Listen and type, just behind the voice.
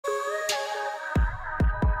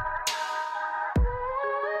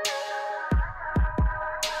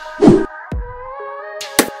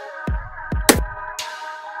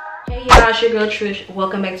y'all, it's your girl Trish.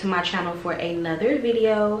 Welcome back to my channel for another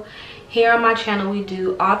video. Here on my channel we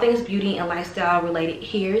do all things beauty and lifestyle related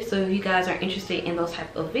here, so if you guys are interested in those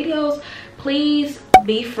type of videos, please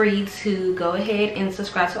be free to go ahead and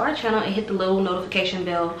subscribe to our channel and hit the little notification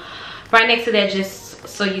bell right next to that, just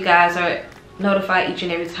so you guys are notified each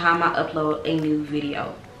and every time I upload a new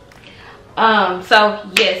video. So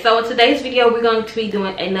in today's video we're going to be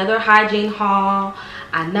doing another hygiene haul.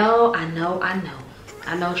 I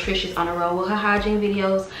know Trish is on a roll with her hygiene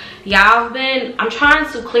videos. Y'all, I'm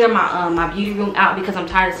trying to clear my my beauty room out because I'm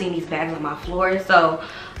tired of seeing these bags on my floor. So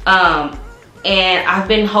and I've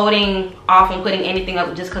been holding off on putting anything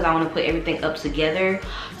up just because I want to put everything up together.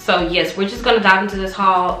 So yes, we're just gonna dive into this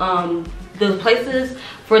haul. The places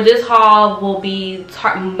for this haul will be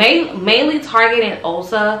mainly Target and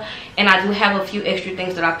Ulta, and I do have a few extra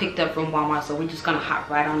things that I picked up from Walmart, so we're just gonna hop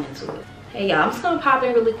right on into it. Hey y'all, I'm just gonna pop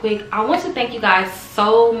in really quick. I want to thank you guys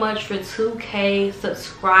so much for 2K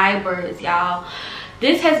subscribers, y'all.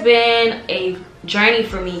 This has been a journey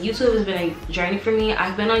for me. YouTube has been a journey for me.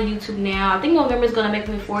 I've been on YouTube now. I think November is gonna make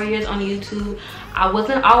me 4 years on YouTube. I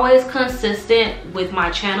wasn't always consistent with my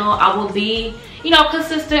channel. I will be,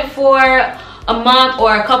 consistent for a month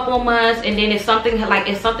or a couple of months, and then if something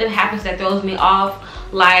happens that throws me off,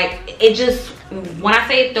 when I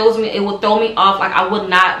say it throws me, it will throw me off. Like I would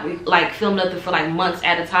not film nothing for months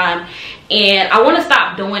at a time, and I want to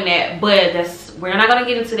stop doing that, but we're not gonna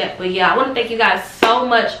get into that. But yeah, I want to thank you guys so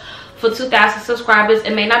much for 2,000 subscribers.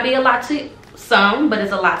 It may not be a lot to some, but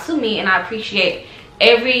it's a lot to me, and I appreciate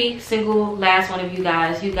every single last one of you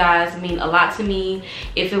guys. You guys mean a lot to me.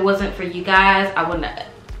 If it wasn't for you guys, I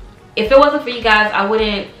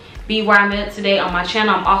wouldn't be where I'm at today on my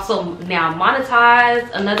channel. I'm also now monetized,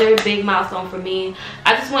 another big milestone for me.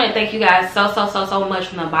 I just want to thank you guys so much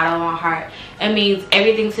from the bottom of my heart. It means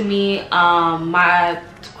everything to me. My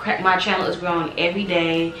channel is growing every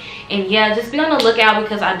day, and yeah, just be on the lookout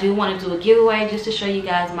because I do want to do a giveaway just to show you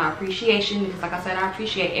guys my appreciation, because like I said, I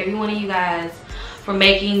appreciate every one of you guys for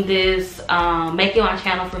making this making my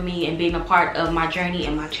channel for me and being a part of my journey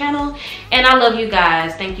and my channel, and I love you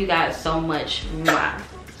guys. Thank you guys so much. Mwah.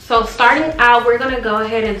 So starting out, we're gonna go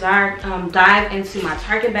ahead and dive into my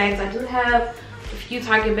Target bags. I do have a few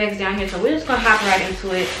Target bags down here, so we're just gonna hop right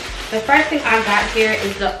into it. The first thing I got here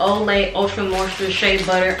is the Olay Ultra Moisture Shea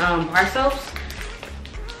Butter bar soaps.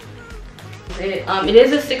 It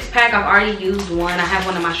is a 6-pack. I've already used one. I have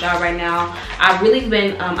one in my shower right now. I have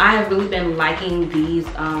really been liking these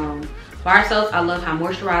bar soaps. I love how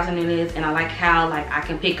moisturizing it is, and I like how I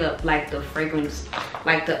can pick up the fragrance,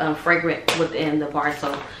 fragrant within the bar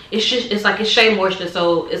soap. It's shea moisture,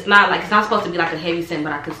 so it's not supposed to be like a heavy scent,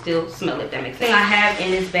 but I can still smell it, if that makes sense. The thing I have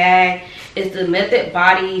in this bag is the Method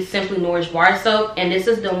Body Simply Nourished bar soap, and this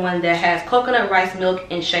is the one that has coconut rice milk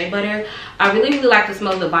and shea butter. I really like the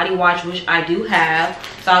smell of the body wash, which I do have,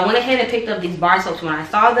 so I went ahead and picked up these bar soaps when I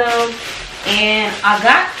saw them, and I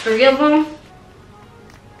got 3 of them.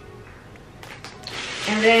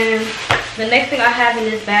 And then the next thing I have in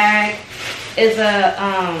this bag is a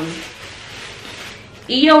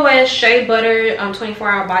EOS Shea Butter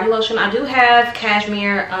 24-hour body lotion. I do have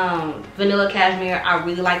cashmere, vanilla cashmere. I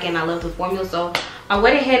really like it and I love the formula, so I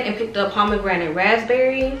went ahead and picked up pomegranate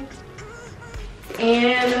raspberry.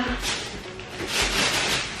 And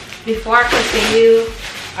before I continue,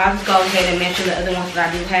 I'll just go ahead and mention the other ones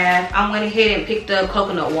that I do have. I went ahead and picked up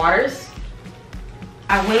coconut waters.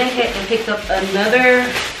 I went ahead and picked up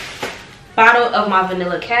another bottle of my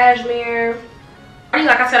vanilla cashmere.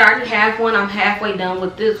 Like I said, I already have one. I'm halfway done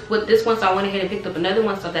with this one, so I went ahead and picked up another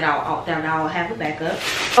one so that I'll have a backup.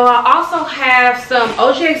 So I also have some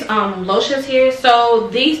OGX lotions here. So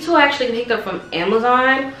these two I actually picked up from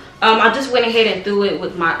Amazon. I just went ahead and threw it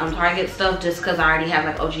with my Target stuff just because I already have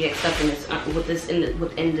OGX stuff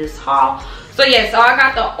within this haul. So yeah, so I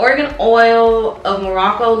got the Oregon Oil of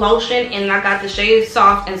Morocco lotion, and I got the Shave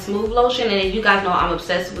Soft and Smooth lotion, and you guys know I'm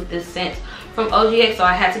obsessed with this scent from OGX, so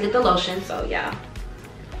I had to get the lotion. So yeah,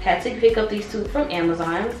 had to pick up these two from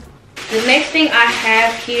Amazon. The next thing I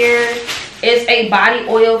have here is a body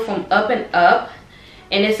oil from Up and Up,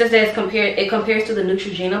 and it says that it compares to the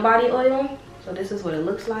Neutrogena body oil. So this is what it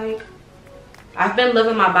looks like. I've been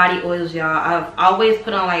loving my body oils, y'all. I've always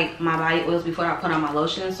put on my body oils before I put on my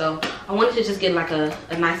lotion, so I wanted to just get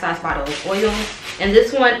a nice size bottle of oil. And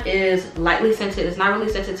this one is lightly scented. It's not really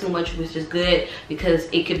scented too much, which is good because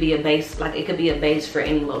it could be a base. It could be a base for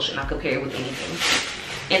any lotion. I could pair it with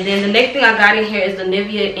anything. And then the next thing I got in here is the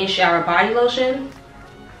Nivea In Shower body lotion.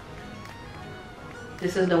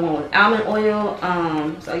 This is the one with almond oil.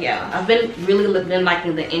 So yeah, I've been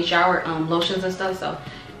liking the In Shower lotions and stuff, so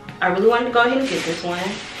I really wanted to go ahead and get this one.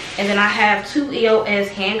 And then I have 2 EOS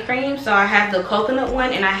hand creams. So I have the coconut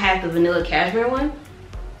one and I have the vanilla cashmere one.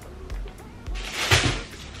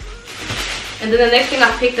 And then the next thing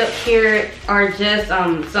I picked up here are just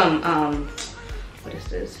what is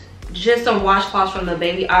this? Just some washcloths from the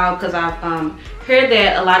baby aisle, because I've heard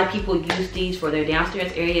that a lot of people use these for their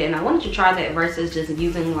downstairs area, and I wanted to try that versus just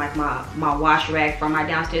using like my wash rag for my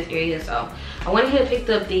downstairs area. So I went ahead and picked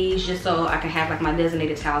up these just so I can have like my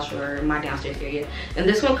designated towels for my downstairs area. And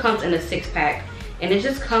this one comes in a 6-pack, and it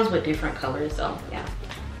just comes with different colors. So yeah,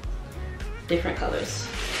 different colors.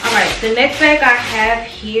 All right, the next bag I have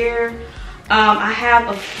here, I have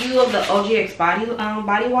a few of the OGX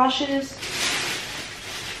body washes.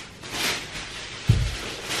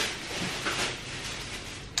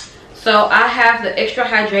 So I have the Extra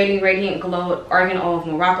Hydrating Radiant Glow Argan Oil of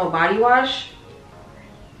Morocco body wash.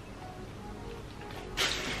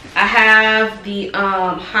 I have the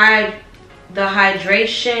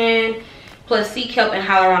hydration plus sea kelp and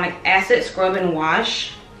hyaluronic acid scrub and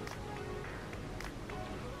wash.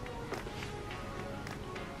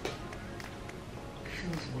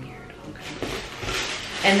 Feels weird. Okay.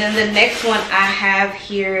 And then the next one I have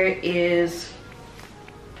here is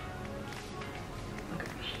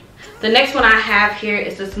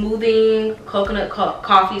the Smoothing Coconut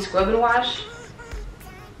Coffee Scrub and Wash.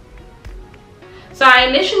 So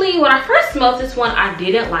when I first smelled this one, I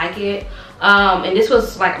didn't like it. And this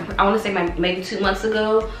was like, I want to say maybe 2 months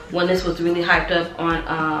ago when this was really hyped up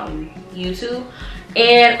on YouTube.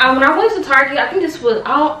 And when I went to Target, I think this was,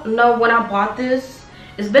 I don't know when I bought this.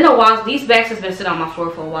 It's been a while. These bags has been sitting on my floor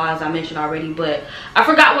for a while, as I mentioned already. But I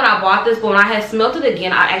forgot when I bought this. But when I had smelled it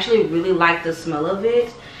again, I actually really liked the smell of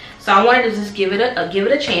it. So I wanted to just give it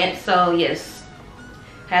a chance. So yes,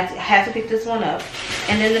 had to pick this one up.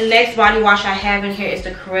 And then the next body wash I have in here is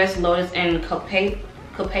the Caress Lotus and Copaiba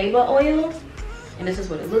oil, and this is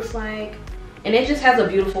what it looks like. And it just has a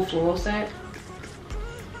beautiful floral scent.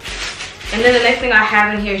 And then the next thing I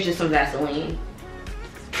have in here is just some Vaseline.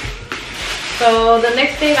 So the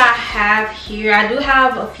next thing I have here, I do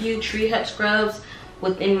have a few Tree Hut scrubs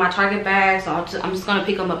within my Target bag, so I'm just gonna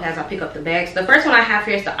pick them up as I pick up the bags. The first one I have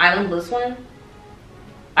here is the Island Bliss one.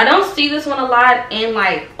 I don't see this one a lot in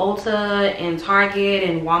like Ulta and Target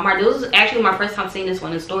and Walmart. This was actually my first time seeing this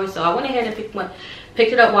one in stores, so I went ahead and picked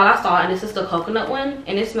it up while I saw it. And this is the coconut one,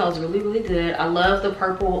 and it smells really, really good. I love the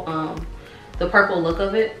purple look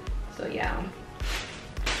of it. So yeah.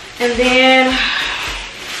 And then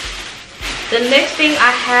the next thing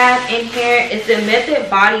I have in here is the Method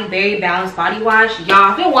Body Berry Balance Body Wash.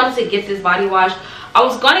 Y'all, I've been wanting to get this body wash. I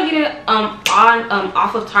was gonna get it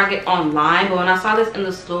off of Target online, but when I saw this in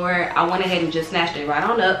the store, I went ahead and just snatched it right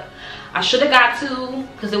on up. I should have got 2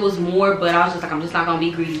 because it was more, but I was just like, I'm just not gonna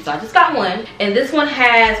be greedy, so I just got 1. And this one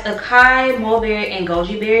has acai, mulberry, and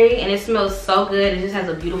goji berry, and it smells so good. It just has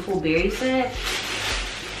a beautiful berry scent.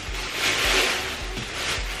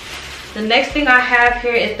 The next thing I have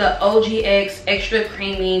here is the OGX Extra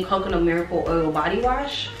Creamy Coconut Miracle Oil Body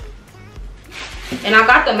Wash. And I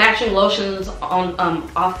got the matching lotions on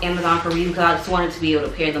off Amazon for a reason, because I just wanted to be able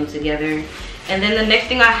to pair them together. And then the next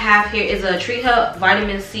thing I have here is a Tree Hut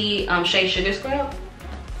Vitamin C Shea Sugar Scrub.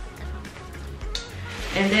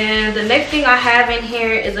 And then the next thing I have in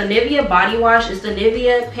here is a Nivea Body Wash. It's the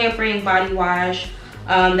Nivea Pampering Body Wash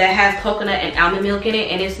that has coconut and almond milk in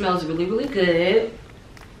it, and it smells really, really good.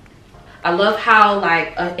 I love how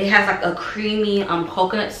like it has like a creamy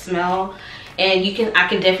coconut smell, and I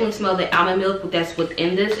can definitely smell the almond milk that's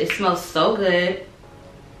within this. It smells so good.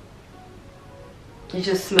 It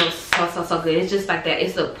just smells so good. It's just like that.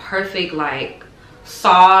 It's a perfect like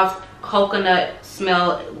soft coconut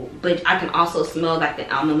smell, but I can also smell like the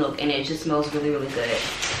almond milk, and it just smells really, really good.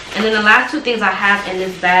 And then the last 2 things I have in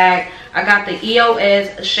this bag, I got the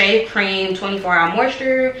EOS Shave Cream 24-Hour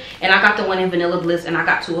Moisture, and I got the one in Vanilla Bliss, and I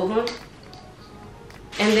got 2 of them.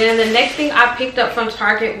 And then the next thing I picked up from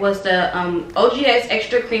Target was the OGX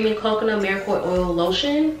Extra Creamy Coconut Miracle Oil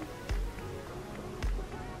Lotion.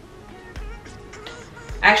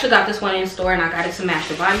 I actually got this one in store, and I got it to match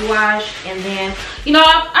the body wash. And then, you know,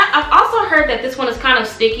 I've also heard that this one is kind of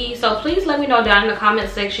sticky, so please let me know down in the comment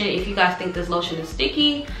section if you guys think this lotion is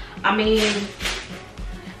sticky. I mean,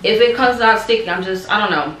 if it comes out sticky, I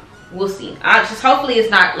don't know, we'll see. Hopefully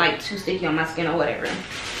it's not like too sticky on my skin or whatever.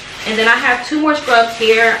 And then I have 2 more scrubs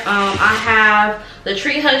here. I have the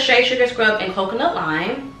Tree Hut Shea Sugar Scrub and Coconut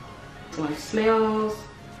Lime. This one smells.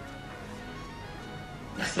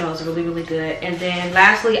 It smells really, really good. And then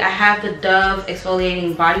lastly, I have the Dove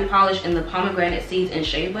Exfoliating Body Polish in the Pomegranate Seeds and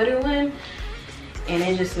Shea Butter one. And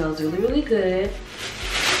it just smells really, really good.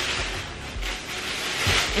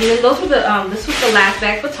 And then those were the this was the last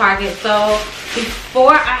bag for Target. So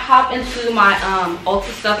before I hop into my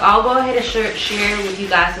Ulta stuff, I'll go ahead and share with you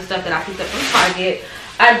guys the stuff that I picked up from Target.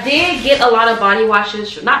 I did get a lot of body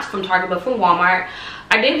washes, not from Target but from Walmart.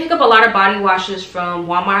 I did pick up a lot of body washes from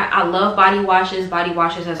Walmart. I love body washes. Body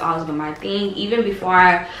washes has always been my thing. Even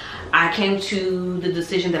before I came to the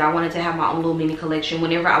decision that I wanted to have my own little mini collection,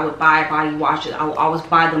 whenever I would buy body washes, I would always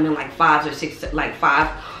buy them in like 5 or 6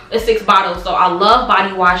 bottles. So I love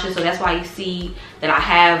body washes, so that's why you see that I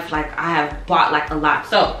have bought like a lot.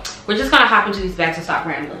 So we're just gonna hop into these bags and stop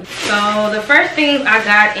rambling. So the first things I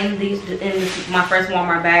got in my first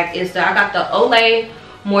Walmart bag is that I got the Olay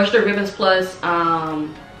Moisture Ribbons Plus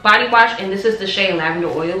body wash, and this is the shade Lavender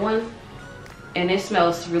Oil one, and it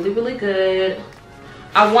smells really, really good.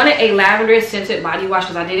 I wanted a lavender scented body wash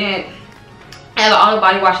because I didn't have all the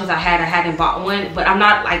body washes I hadn't bought one, but I'm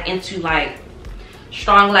not like into like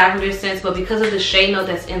strong lavender scents, but because of the shade note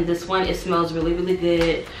that's in this one, it smells really, really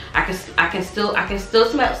good. I can still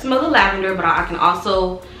smell the lavender, but I can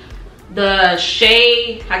also, the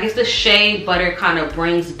shea, I guess the shea butter kind of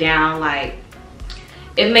brings down, like,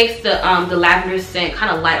 it makes the lavender scent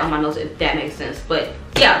kind of light on my nose, if that makes sense. But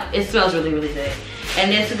yeah, it smells really, really good. And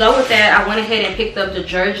then to go with that, I went ahead and picked up the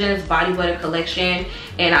Jergens Body Butter Collection,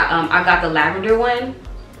 and I got the lavender one.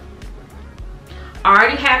 I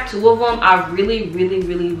already have 2 of them. I really, really,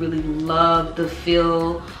 really, really love the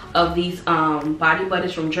feel of these body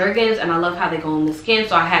butters from Jergens, and I love how they go on the skin,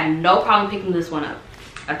 so I had no problem picking this one up.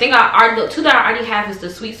 I think the 2 that I already have is the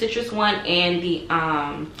Sweet Citrus one and the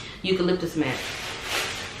Eucalyptus Mint.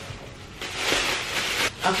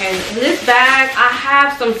 Okay, in this bag I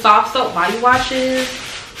have some soft soap body washes.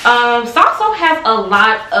 Soft soap has a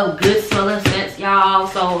lot of good smelling scents, y'all,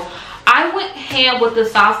 so I went ham with the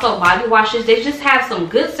soft soap body washes. They just have some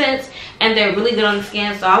good scents and they're really good on the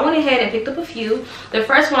skin, so I went ahead and picked up a few. The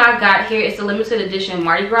first one I got here is the limited edition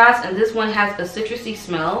Mardi Gras, and this one has a citrusy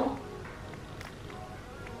smell.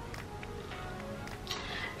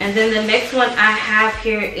 And then the next one I have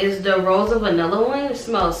here is the Rose and Vanilla one. It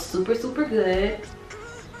smells super, super good.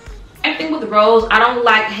 I think with rose, I don't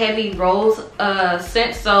like heavy rose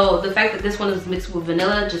scent, so the fact that this one is mixed with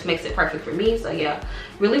vanilla just makes it perfect for me. So yeah,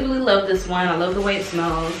 really, really love this one. I love the way it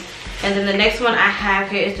smells. And then the next one I have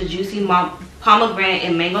here is the Juicy Pomegranate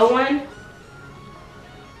and Mango one. It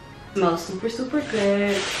smells super, super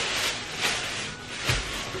good.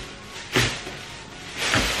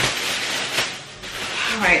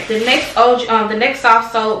 Alright, the next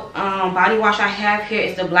soft soap body wash I have here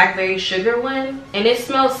is the Blackberry Sugar one, and it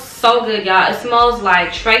smells so good, y'all. It smells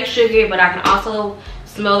like straight sugar, but I can also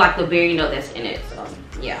smell like the berry note that's in it. So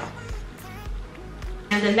yeah.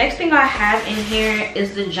 And the next thing I have in here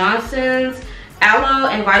is the Johnson's Aloe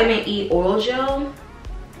and Vitamin E Oil Gel.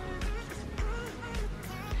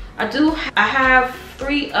 I have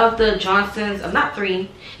 3 of the Johnson's, not 3.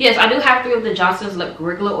 Yes, I do have 3 of the Johnson's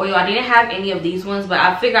regular oil. I didn't have any of these ones, but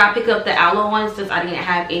I figured I'd pick up the aloe ones since I didn't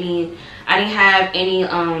have any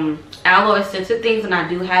aloe scented things, and I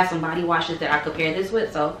do have some body washes that I could pair this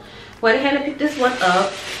with. So went ahead and picked this one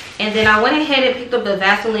up. And then I went ahead and picked up the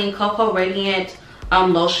Vaseline Cocoa Radiant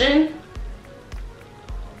lotion.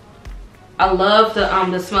 I love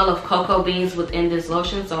the smell of cocoa beans within this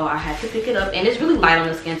lotion, so I had to pick it up. And it's really light on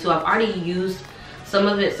the skin too. I've already used some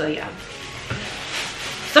of it, so yeah.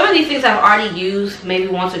 Some of these things I've already used maybe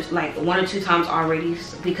 1 or 2 times already,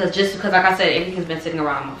 because like I said, everything's been sitting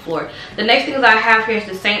around on my floor. The next things I have here is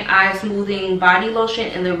the St. Ives Smoothing Body Lotion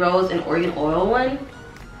in the Rose and Organ Oil one.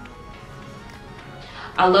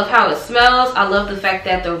 I love how it smells. I love the fact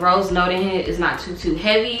that the rose note in it is not too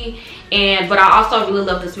heavy, but I also really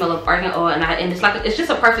love the smell of argan oil, and it's just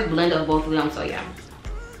a perfect blend of both of them. So yeah,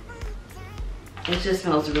 it just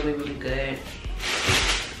smells really, really good.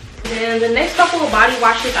 Then the next couple of body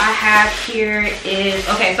washes I have here is,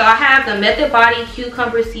 okay, so I have the Method Body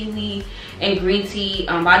Cucumber Seaweed and Green Tea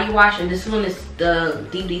body wash, and this one is the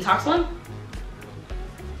Deep Detox one.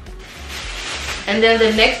 And then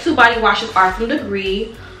the next 2 body washes are from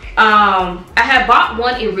Degree. I had bought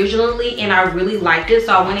one originally and I really liked it,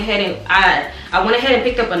 so I went ahead and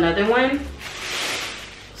picked up another one.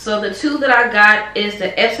 So the 2 that I got is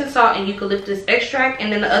the Epsom salt and eucalyptus extract,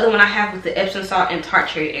 and then the other one I have is the Epsom salt and tart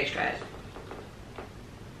cherry extract.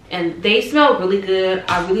 And they smell really good.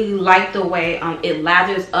 I really like the way it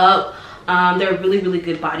lathers up. They're really, really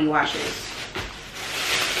good body washes.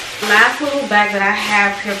 Last little bag that I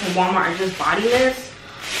have here from Walmart is just body mist.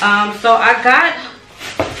 So I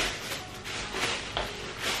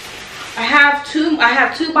have two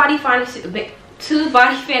body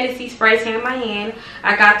fantasy sprays here in my hand.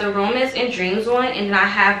 I got the Romance and Dreams one, and then I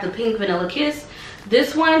have the Pink Vanilla Kiss.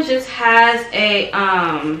 This one just has a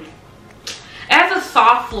it has a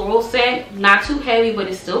soft floral scent, not too heavy, but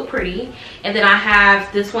it's still pretty. And then I have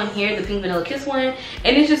this one here, the Pink Vanilla Kiss one,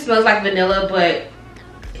 and it just smells like vanilla, but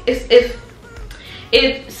it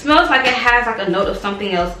smells like it has like a note of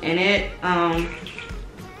something else in it.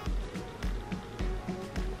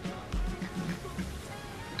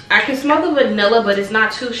 I can smell the vanilla, but it's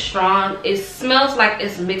not too strong. It smells like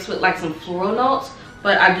it's mixed with like some floral notes,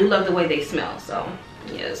 but I do love the way they smell, so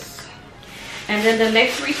yes. And then the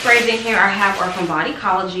next 3 sprays in here I have are from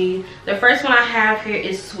Bodycology. The first one I have here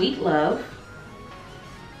is Sweet Love.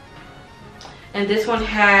 And this one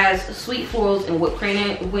has sweet florals and whipped cream in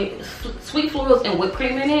it. Sweet florals and whipped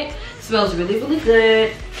cream in it. Smells really, really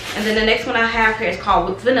good. And then the next one I have here is called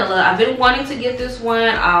Whipped Vanilla. I've been wanting to get this one.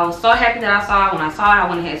 I was so happy that I saw it. When I saw it, I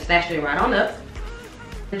went ahead and snatched it right on up.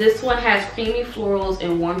 This one has creamy florals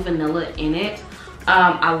and warm vanilla in it.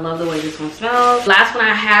 I love the way this one smells. Last one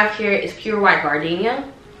I have here is Pure White Gardenia.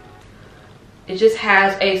 It just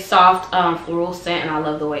has a soft floral scent, and I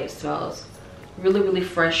love the way it smells. Really, really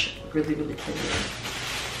fresh, really, really clean.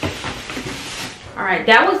 All right,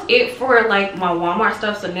 that was it for like my Walmart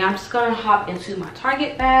stuff. So now I'm just gonna hop into my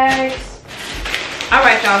Target bags. All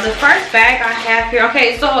right, y'all, the first bag I have here.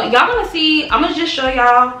 Okay, so y'all gonna see, I'm gonna just show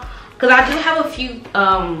y'all, because I do have a few,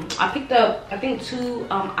 I picked up, I think 2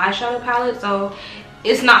 eyeshadow palettes. So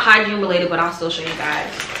it's not hygiene related, but I'll still show you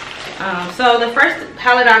guys. So the first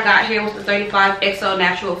palette I got here was the 35 XO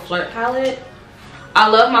Natural Flirt palette. I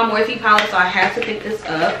love my Morphe palette, so I had to pick this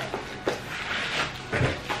up.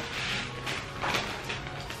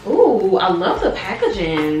 Ooh, I love the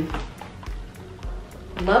packaging.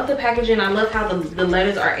 Love the packaging. I love how the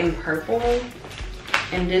letters are in purple.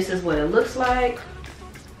 And this is what it looks like.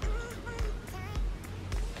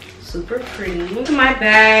 Super pretty. Into my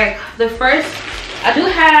bag. The first, I do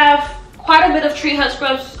have quite a bit of Tree Hut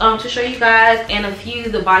scrubs to show you guys, and a few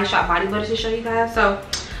the Body Shop body butter to show you guys. So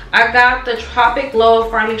I got the Tropic Glow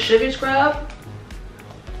Farming Sugar Scrub.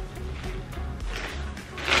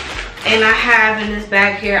 And I have in this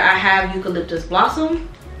bag here, I have Eucalyptus Blossom.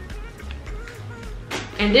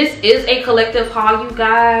 And this is a collective haul, you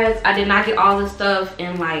guys. I did not get all this stuff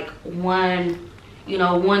in like one, you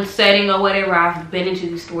know, one setting or whatever. I've been into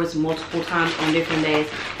these stores multiple times on different days.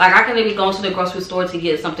 Like I can maybe go to the grocery store to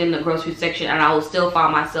get something in the grocery section, and I will still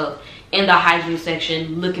find myself in the hygiene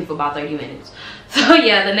section looking for about 30 minutes. So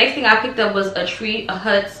yeah, the next thing I picked up was the Tree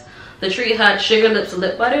Hut Sugar Lips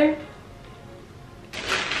Lip Butter.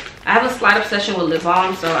 I have a slight obsession with lip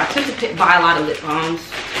balm, so I tend to buy a lot of lip balms.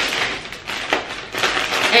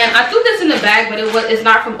 And I threw this in the bag, but it's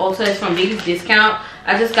not from Ulta, it's from Baby's Discount.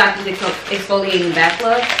 I just got these exfoliating back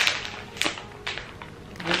gloves.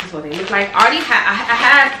 This is what they look like. I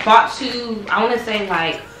had bought 2, I want to say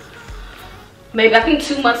like, maybe I think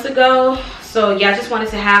 2 months ago. So yeah, I just wanted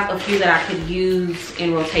to have a few that I could use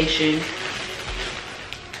in rotation.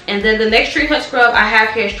 And then the next Tree Hut scrub I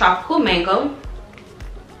have here is Tropical Mango.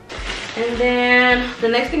 And then the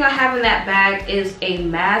next thing I have in that bag is a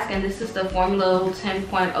mask, and this is the Formula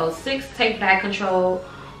 10.06 Take Back Control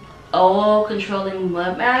Oil Controlling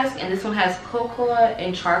Mud Mask, and this one has cocoa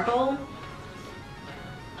and charcoal.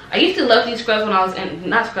 I used to love these scrubs when I was in,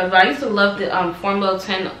 not scrubs, but I used to love the Formula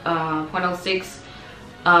 10.06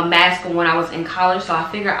 mask when I was in college, so I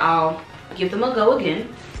figure I'll give them a go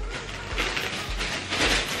again.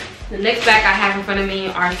 The next bag I have in front of me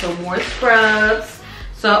are some more scrubs.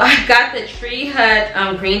 So I got the Tree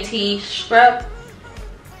Hut green tea scrub,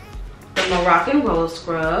 the Moroccan Rose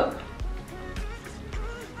scrub.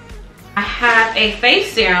 I have a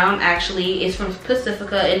face serum, actually. It's from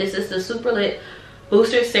Pacifica, and this is the Super Lit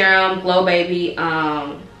Booster Serum Glow Baby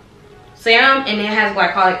serum, and it has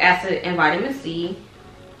glycolic acid and vitamin C.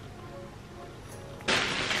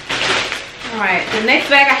 Alright, the next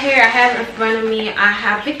bag I have in front of me, I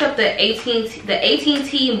have picked up the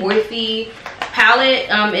 18T Morphe palette,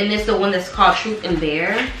 and this is the one that's called Truth and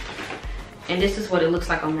Dare, and this is what it looks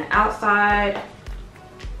like on the outside.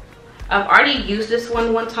 I've already used this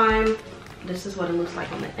one time. This is what it looks like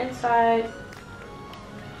on the inside.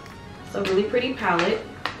 It's a really pretty palette.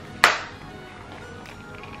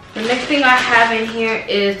 The next thing I have in here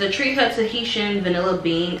is the Tree Hut Tahitian Vanilla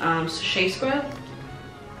Bean Shea Scrub.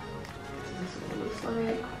 This is what it looks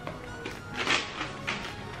like.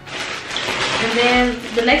 And then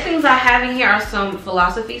the next things I have in here are some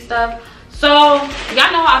Philosophy stuff. So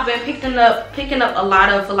y'all know I've been picking up a lot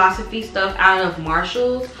of Philosophy stuff out of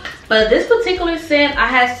Marshall's, but this particular scent I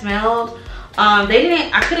had smelled,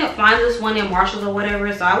 I couldn't find this one in Marshall's or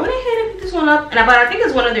whatever, so I went ahead and picked this one up. But I think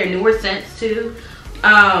it's one of their newer scents too.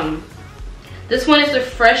 The This one is the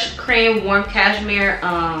Fresh Cream Warm Cashmere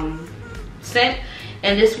scent,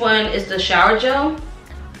 and this one is the shower gel.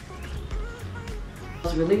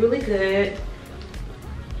 It's really, really good.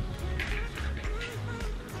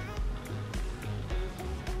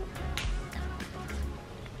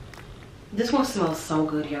 This one smells so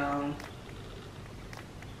good, y'all.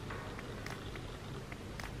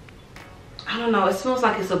 I don't know, it smells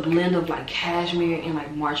like it's a blend of like cashmere and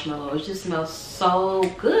like marshmallow. It just smells so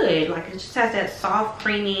good. Like it just has that soft,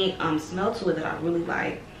 creamy smell to it that I really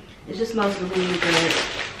like. It just smells really, really good.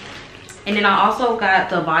 And then I also got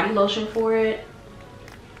the body lotion for it.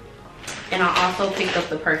 And I also picked up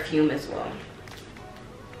the perfume as well.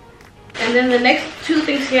 And then the next two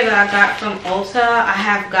things here that I got from Ulta,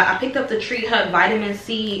 I picked up the Treat Hut Vitamin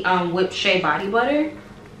C Whipped Shea Body Butter.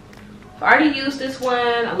 I already used this one.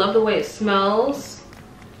 I love the way it smells.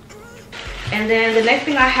 And then the next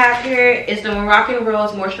thing I have here is the Moroccan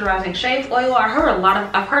Rose Moisturizing Shave Oil. I've heard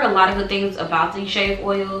a lot of good things about these shave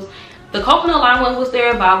oils. The coconut lime one was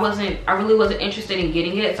there, but I really wasn't interested in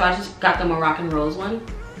getting it, so I just got the Moroccan Rose one.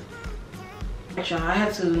 Y'all, I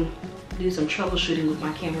had to do some troubleshooting with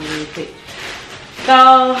my camera really quick.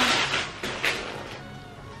 So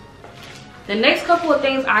the next couple of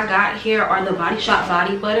things I got here are the Body Shop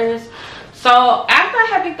body butters. So after I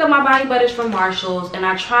had picked up my body butters from Marshall's and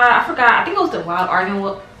I think it was the Wild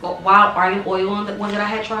Argan Oil one that I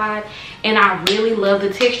had tried, and I really love the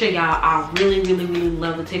texture, y'all. I really, really, really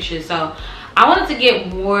love the texture. So I wanted to get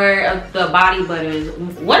more of the body butters.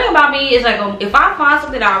 One thing about me is like, if I find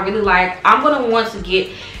something that I really like, I'm gonna want to get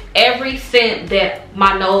every scent that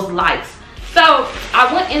my nose likes. So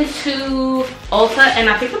I went into Ulta and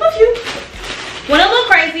I picked up a few. Went a little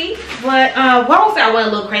crazy, but well, I won't say I went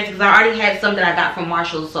a little crazy because I already had some that I got from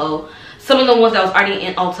Marshall's. So some of the ones that was already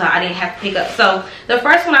in Ulta, I didn't have to pick up. So the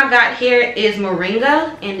first one I got here is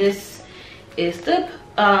Moringa, and this is the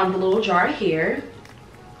little jar here.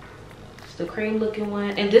 It's the cream looking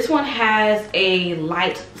one, and this one has a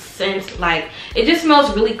light scent. Like, it just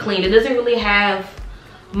smells really clean. It doesn't really have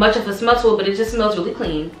much of a smell to it, but it just smells really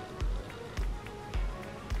clean.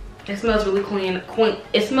 It smells really clean.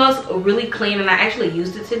 It smells really clean, and I actually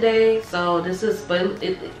used it today. So this is, but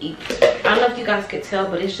I don't know if you guys could tell,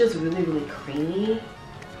 but it's just really, really creamy.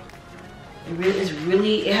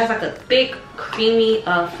 It has like a thick, creamy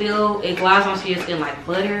feel. It glides onto your skin like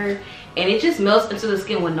butter, and it just melts into the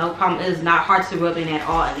skin with no problem. It is not hard to rub in at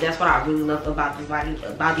all, and that's what I really love about these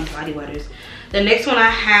body butters. The next one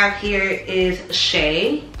I have here is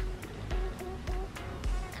Shea.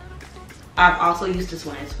 I've also used this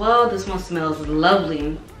one as well. This one smells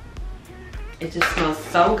lovely. It just smells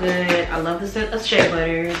so good. I love the scent of shea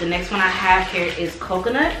butter. The next one I have here is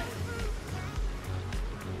coconut.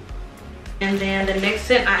 And then the next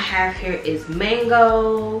scent I have here is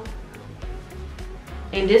mango.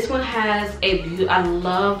 And this one has I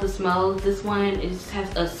love the smell of this one. It just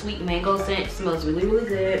has a sweet mango scent. It smells really, really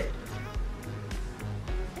good.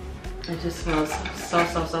 It just smells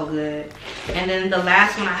so good. And then the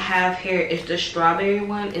last one I have here is the strawberry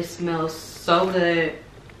one. It smells so good.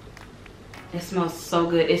 It smells so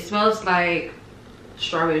good. It smells like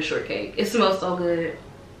strawberry shortcake. It smells so good.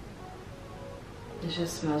 It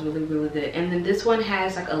just smells really, really good. And then this one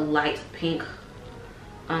has like a light pink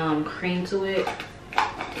cream to it.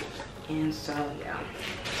 And so yeah.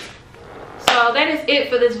 So that is it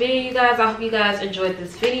for this video, you guys. I hope you guys enjoyed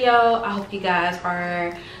this video. I hope you guys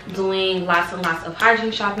are doing lots and lots of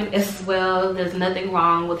hygiene shopping as well. There's nothing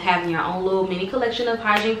wrong with having your own little mini collection of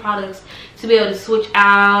hygiene products to be able to switch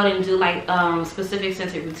out and do like specific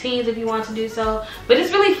scented routines if you want to do so. But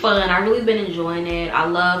it's really fun. I've really been enjoying it. I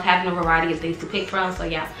love having a variety of things to pick from. So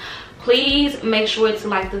yeah, please make sure to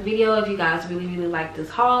like the video if you guys really, really like this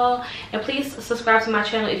haul, and please subscribe to my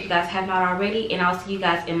channel if you guys have not already, and I'll see you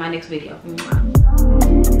guys in my next video. Mwah.